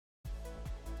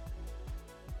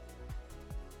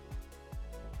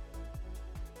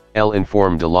El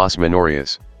informe de las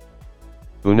minorías.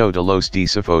 Uno de los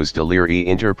desafíos de leer y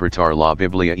interpretar la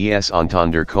Biblia es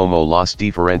entender cómo las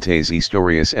diferentes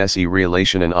historias se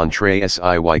relacionan entre sí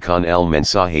y con el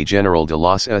mensaje general de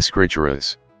las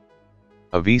escrituras.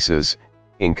 A veces,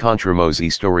 encontramos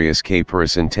historias que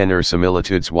parecen tener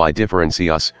similitudes y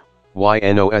diferencias,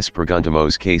 y nos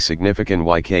preguntamos qué significan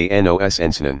y qué nos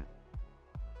enseñan.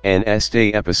 En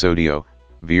este episodio,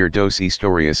 ver dos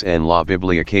historias en la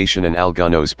Biblia que tienen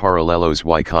algunos paralelos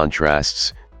y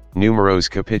contrastes. Números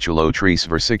capítulo 3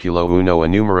 versículo 1 a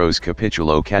Números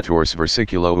capítulo 14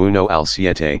 versículo 1 al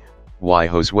 7, y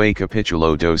Josué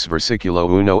capítulo 2 versículo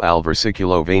 1 al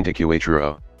versículo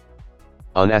 24.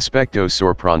 Un aspecto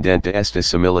sorprendente de estas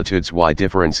similitudes y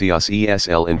diferencias es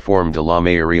el informe de la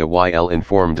mayoría y el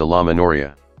informe de la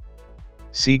minoría.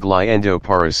 Siguiendo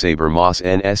para saber más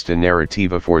en esta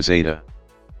narrativa forzada.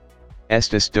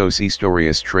 Estas dos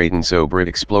historias tratan sobre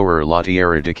explorar la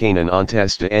tierra de Canaán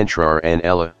antes de entrar en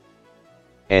ella.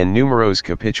 En Números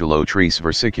capítulo 3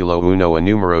 versículo 1 a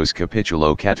Números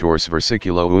capítulo 14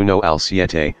 versículo 1 al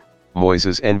 7,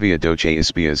 Moisés envía 12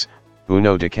 espías,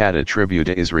 uno de cada tribu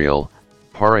de Israel,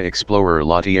 para explorar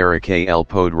la tierra que el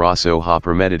poderoso ha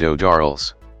prometido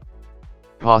darles.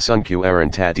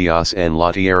 Pasuncuaron Dios en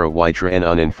la tierra y traen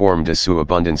un informe de su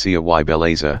abundancia y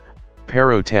belleza,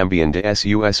 pero también de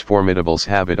sus formidables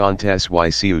habitantes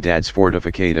y ciudades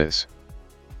fortificadas.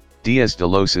 10 de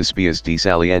los espías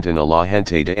desalientan a la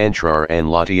gente de entrar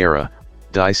en la tierra,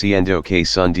 diciendo que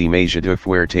son demasiado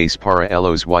fuertes para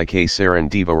ellos y que serán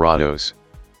devorados.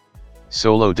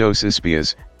 Solo dos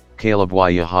espías, Caleb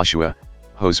y Yahushua,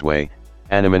 Josué,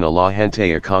 animan a la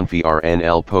gente a confiar en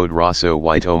el poderoso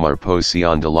y tomar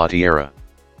posesión de la tierra.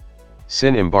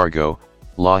 Sin embargo,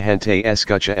 la gente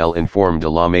escucha el informe de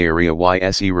la mayoría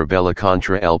y se rebela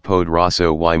contra el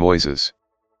poderoso y Moisés.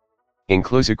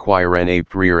 Incluso quieren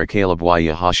abrir a Caleb y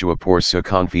Yahushua por su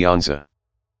confianza.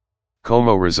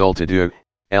 Como resultado,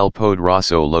 el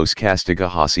poderoso los castiga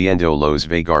haciendo los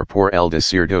vagar por el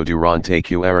desierto durante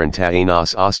 40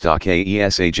 años hasta que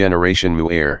esa generación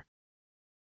muere.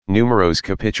 Números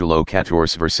capítulo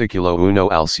 14 versículo 1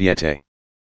 al 7.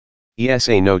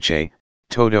 Esa noche,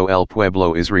 todo el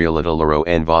pueblo israelita lloró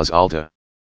en voz alta.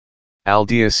 Al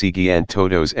día siguiente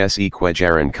todos se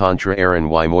quejaron contra Aaron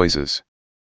y Moisés.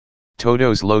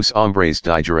 Todos los hombres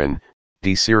dijeron,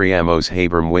 desearíamos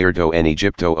haber muerto en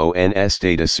Egipto o en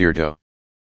este desierto.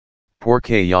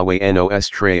 Porque Yahweh nos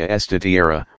trae a esta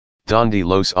tierra, donde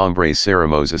los hombres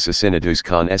seremos asesinados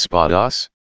con espadas?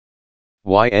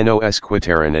 Y nos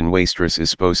quitaron a nuestras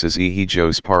esposas y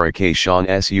hijos para que sean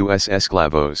sus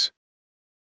esclavos.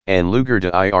 En lugar de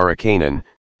ir a Canaán,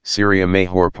 sería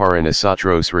mejor para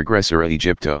nosotros regresar a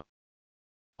Egipto.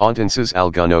 Entonces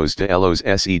algunos de ellos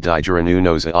se dijeron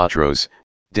unos a otros,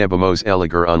 debemos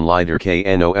elegir un líder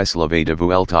que nos lleve de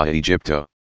vuelta a Egipto.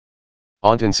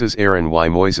 Entonces Aaron y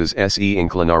Moisés se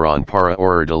inclinaron para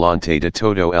orar delante de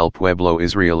todo el pueblo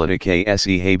israelita que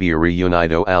se había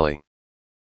reunido allí.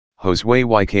 Josué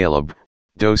y Caleb,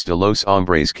 dos de los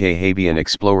hombres que habían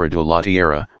explorado la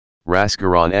tierra,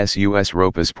 rasgaron sus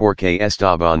ropas porque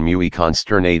estaban muy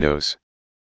consternados.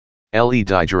 Le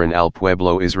dijeron al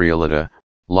pueblo israelita,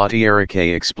 la tierra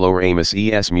que exploramos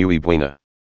es muy buena.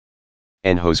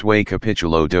 En Josué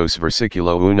capítulo 2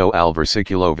 versículo 1 al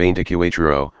versículo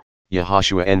 24,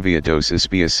 Yahushua envía dos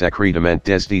espías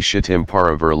secretamente desde Shittim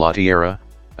para ver la tierra,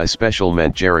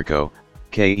 especialmente Jericho,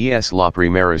 que es la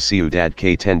primera ciudad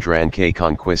que tendrán que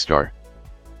conquistar.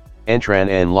 Entran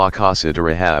en la casa de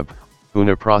Rahab,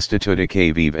 una prostituta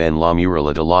que vive en la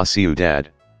muralla de la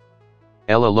ciudad.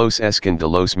 Ella los esconde de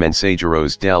los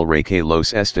mensajeros del rey que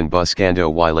los están buscando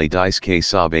y le dice que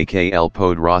sabe que el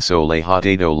poderoso le ha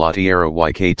dado la tierra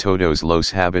y que todos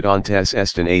los habitantes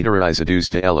están aterrorizados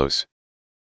de ellos.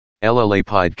 Ella le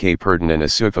pide que perdonen a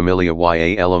su familia y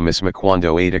a ella misma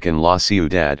cuando atacan la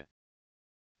ciudad.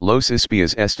 Los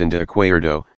espías están de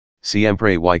acuerdo,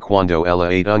 siempre y cuando ella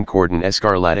ate un cordón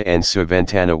escarlata en su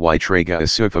ventana y traiga a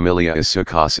su familia a su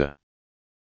casa.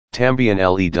 También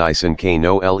le dicen que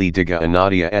no le diga a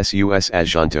nadie sus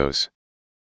asuntos.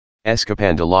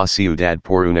 Escapan de la ciudad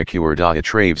por una cuerda a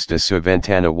través de su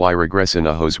ventana y regresan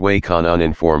a Josué con un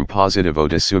informe positivo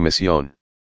de su misión.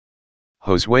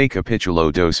 Josué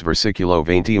capítulo 2 versículo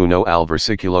 21 al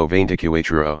versículo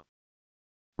 24.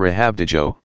 Rahab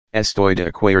dijo, estoy de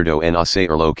acuerdo en hacer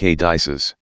lo que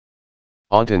dices.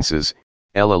 Entonces,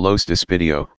 ella los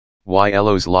despidió, y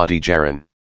ellos la dijeron.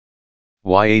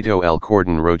 Y ató el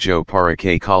cordón rojo para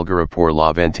que colgara por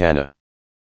la ventana.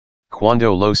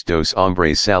 Cuando los dos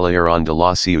hombres salieron de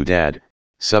la ciudad,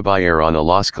 subieron a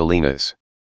las colinas.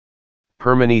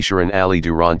 Permanecieron ali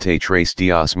durante tres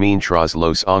días mientras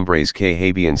los hombres que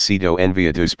habían sido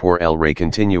enviados por el rey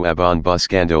continuaban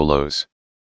buscándolos.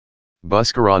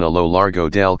 Buscaron a lo largo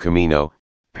del camino,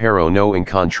 pero no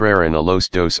encontraron a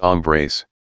los dos hombres.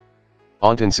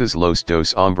 Entonces los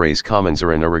dos hombres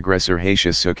comenzaron a regresar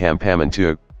hacia su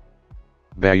campamento.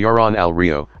 Bajaron al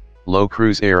río, lo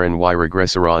cruzaron y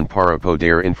regresaron para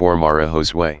poder informar a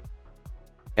Josué.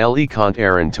 Le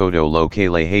contaron todo lo que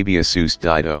le había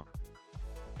sucedido.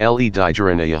 Le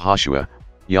dijeron a Yahushua,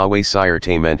 Yahweh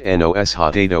ciertamente nos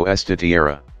ha dado esta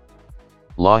tierra.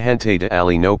 La gente de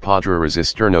Ali no podrá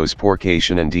resistirnos porque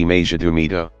tienen demasiado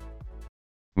miedo.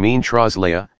 Mientras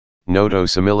lea, noto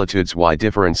similitudes y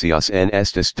diferencias en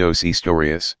estas dos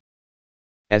historias.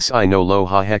 Si no lo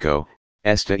hecho,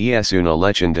 esta es una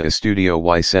leyenda estudio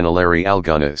y señalaré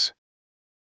algunas.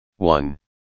 1.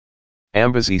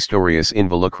 Ambas historias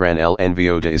involucran el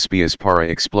envío de espías para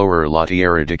explorar la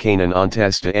tierra de Canaán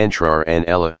antes de entrar en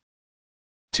ella.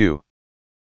 2.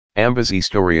 Ambas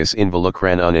historias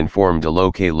involucran un informe de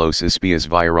lo que los espías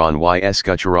vieron y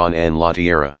escucharon en la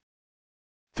tierra.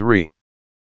 3.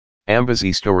 Ambas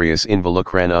historias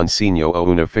involucran un signo o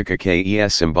una figura que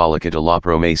es simbólica de la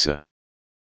promesa.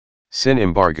 Sin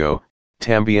embargo,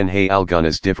 también hay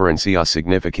algunas diferencias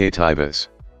significativas.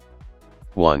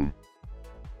 1.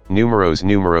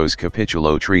 Números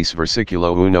capítulo 3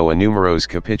 versículo 1 a Números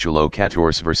capítulo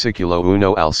 14 versículo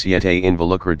 1 al 7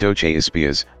 involucra 12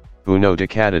 espías, uno de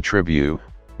cada tribu,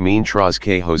 mientras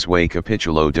que Josué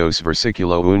capítulo 2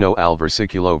 versículo 1 al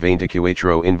versículo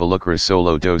 24 involucra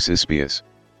solo 2 espías.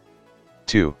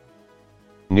 2.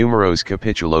 Números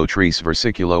capítulo 3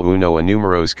 versículo 1 a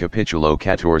Números capítulo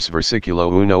 14 versículo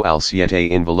 1 al 7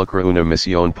 involucra una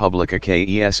misión pública que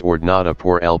es ordenada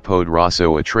por el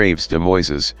poderoso a través de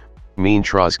Moisés,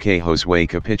 mientras que Josué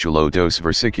capítulo 2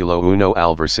 versículo 1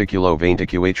 al versículo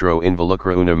 24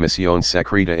 involucra una misión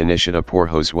secreta iniciada por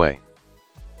Josué.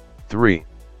 3.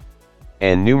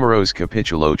 En Números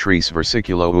capítulo 3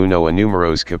 versículo 1 a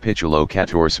Números capítulo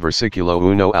 14 versículo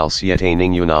 1 al 7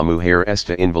 ninguna mujer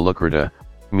está involucrada,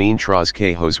 mientras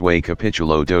que Josué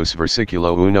capítulo 2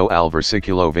 versículo 1 al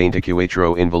versículo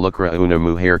 24 involucra a una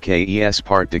mujer que es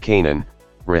parte de Canaán,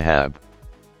 Rahab.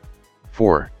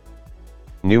 4.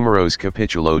 Números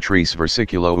capítulo 3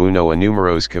 versículo 1 a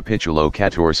Números capítulo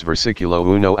 14 versículo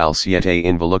 1 al 7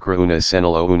 involucra una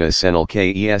señal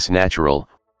que es natural,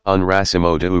 un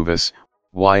racimo de uvas,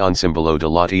 y un símbolo de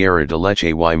la tierra de leche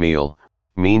y miel,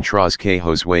 mientras que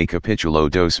Josué capítulo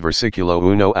 2 versículo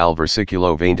 1 al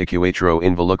versículo 24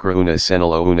 involucra una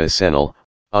señal,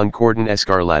 un cordón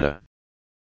escarlata.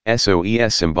 Eso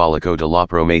es simbólico de la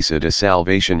promesa de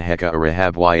salvación hecha a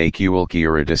Rahab y a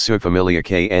cualquiera de su familia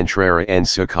que entrara en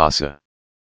su casa.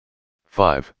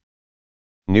 5.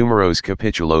 Números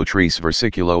capítulo 3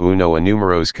 versículo 1 a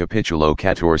Números capítulo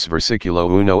 14 versículo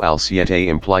 1 al 7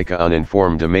 implica un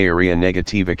informe de mayoría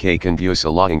negativa que conduce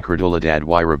a la incredulidad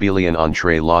y rebelión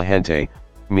entre la gente,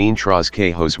 mientras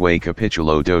que Josué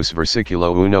capítulo 2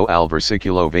 versículo 1 al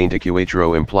versículo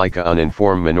 24 implica un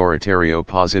informe minoritario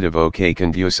positivo que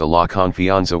conduce a la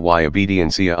confianza y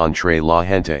obediencia entre la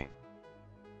gente.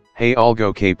 Hay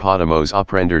algo que podemos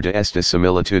aprender de estas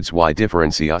similitudes y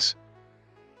diferencias.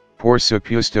 Por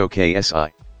supuesto que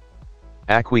sí.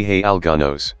 Aquí hay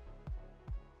algunos.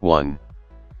 1.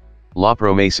 La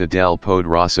promesa del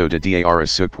poderoso de dar a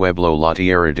su pueblo la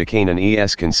tierra de Canaán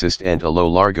es consistente a lo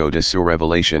largo de su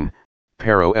revelación,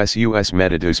 pero sus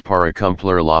métodos para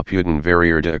cumplirla pueden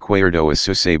variar de acuerdo a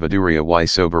su sabiduría y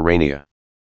soberanía.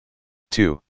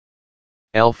 2.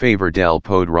 El favor del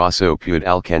poderoso puede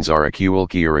alcanzar a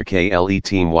cualquiera que le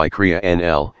teme y crea en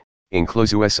él,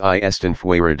 incluso si están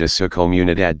fuera de su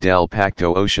comunidad del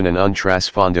pacto o tienen un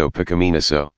trasfondo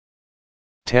pecaminoso.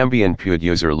 También puede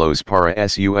usarlos para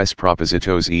sus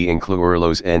propósitos y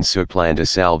incluirlos en su plan de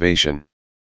salvación.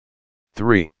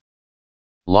 3.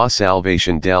 La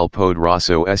salvación del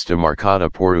poderoso está marcada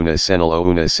por una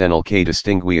señal que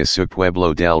distingue a su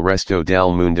pueblo del resto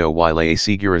del mundo y le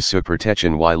asegura su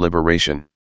protección y liberación.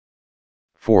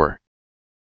 4.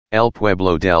 El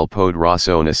pueblo del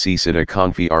poderoso necesita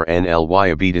confiar en él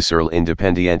y obedecerle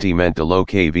independientemente de lo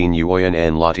que viene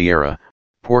en la tierra,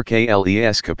 porque él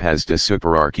es capaz de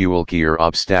superar cualquier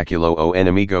obstáculo o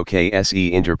enemigo que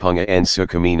se interponga en su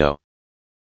camino.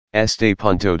 Este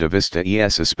punto de vista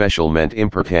es especialmente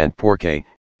importante porque,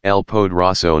 el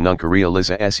poderoso nunca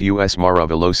realiza sus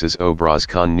maravillosas obras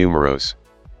con números.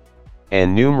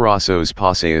 En numerosos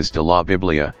pasajes de la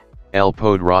Biblia, el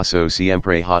poderoso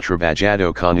siempre ha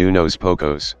trabajado con unos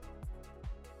pocos.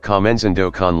 Comenzando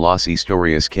con las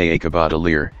historias que acabo de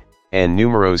leer, En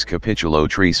números capítulo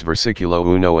 3 versículo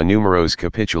 1 a números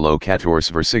capítulo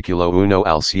 14 versículo 1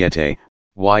 al 7,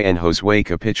 y en Josué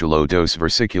capítulo 2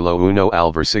 versículo 1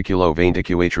 al versículo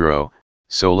 24,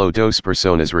 solo dos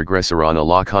personas regresaron a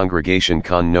la congregación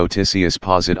con noticias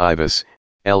positivas,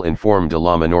 el informe de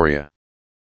la minoría.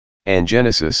 En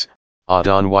Genesis,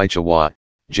 Adán y Chava,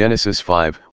 Genesis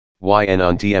 5, y en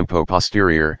un tiempo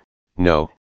posterior, no,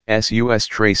 sus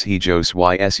tres hijos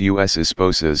y sus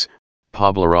esposas,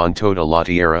 poblaron toda la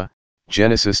tierra,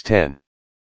 Genesis 10.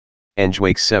 En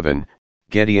Jueces 7,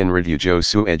 Gideon redujo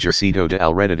su ejército de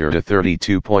alrededor de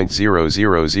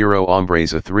 32.000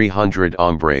 hombres a 300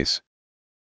 hombres.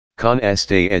 Con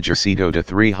este ejército de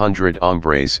 300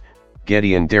 hombres,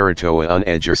 Gideon derrotó a un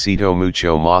ejército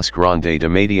mucho más grande de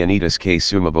Madianitas que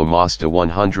sumaba más de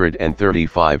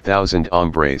 135,000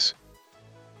 hombres.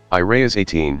 Ireas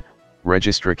 18,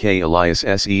 registra que Elias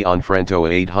se enfrentó a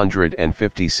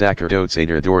 850 sacerdotes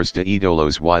adoradores de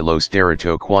ídolos y los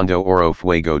derrotó cuando oró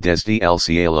fuego desde el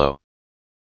cielo.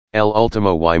 El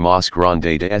último y más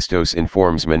grande de estos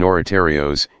informes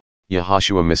minoritarios,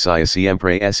 Yahushua Messiah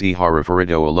siempre se ha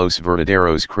referido a los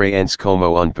verdaderos creyentes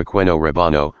como un pequeño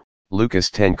rebaño,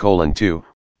 Lucas 10:2,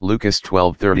 Lucas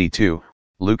 12:32,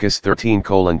 Lucas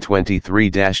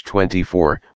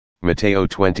 13:23-24, Mateo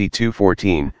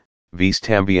 22:14, vis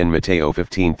también Mateo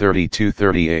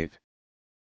 15:32-38.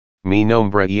 Mi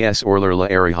nombre es Orler la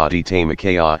Arihati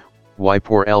Makaya, y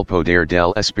por el poder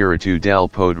del Espíritu del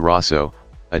Poderoso,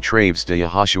 a través de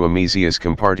Yahushua Mesías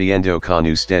compartiendo con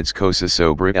ustedes cosas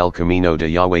sobre el camino de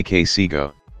Yahweh que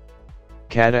sigo.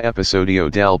 Cada episodio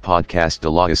del podcast de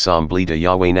la Asamblea de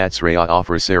Yahweh Natsraya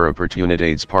ofrecer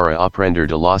oportunidades para aprender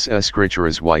de las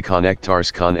escrituras y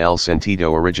conectarse con el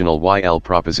sentido original y el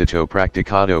propósito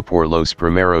practicado por los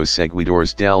primeros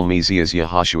seguidores del Mesías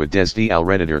Yahushua desde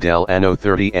alrededor del año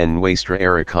 30 en nuestra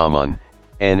era común,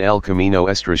 en el camino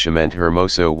estrechamente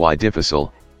hermoso y difícil,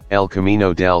 el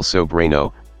camino del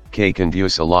soberano, que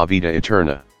conduce a la vida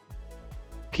eterna.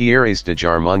 ¿Quieres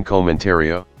dejarme un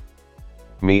comentario?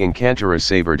 Me encantará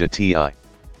saber de ti.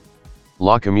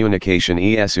 La comunicación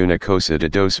es una cosa de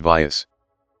dos vías.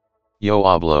 Yo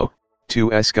hablo,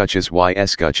 tú escuchas y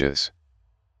escuchas.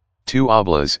 Tú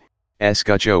hablas,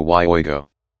 escucho y oigo.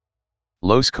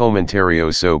 Los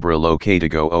comentarios sobre lo que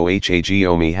digo o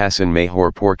hago me hacen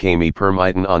mejor porque me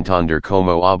permiten entender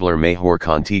cómo hablar mejor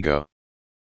contigo.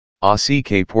 Así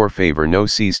que por favor no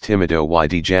seas tímido y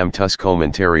digam tus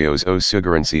comentarios o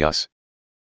sugerencias.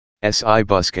 Si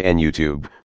busca en YouTube,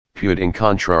 puede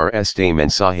encontrar este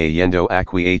mensaje yendo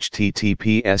aquí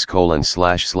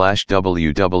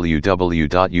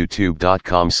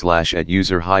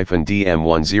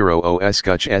https://www.youtube.com/@user-dm10 o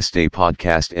escucha este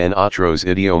podcast en otros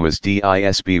idiomas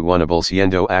disponibles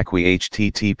yendo aquí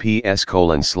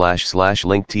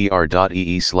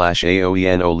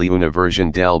https://linktr.ee/aoen o una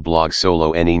versión del blog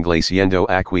solo en inglés yendo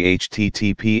aquí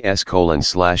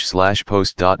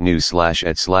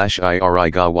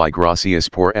https://post.news/et/irigawy. Gracias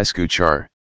por escuchar.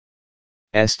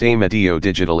 Este medio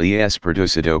digital es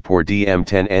producido por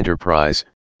DM10 Enterprise,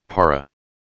 para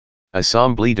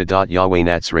Asamblea de Yahweh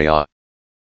Natsraya.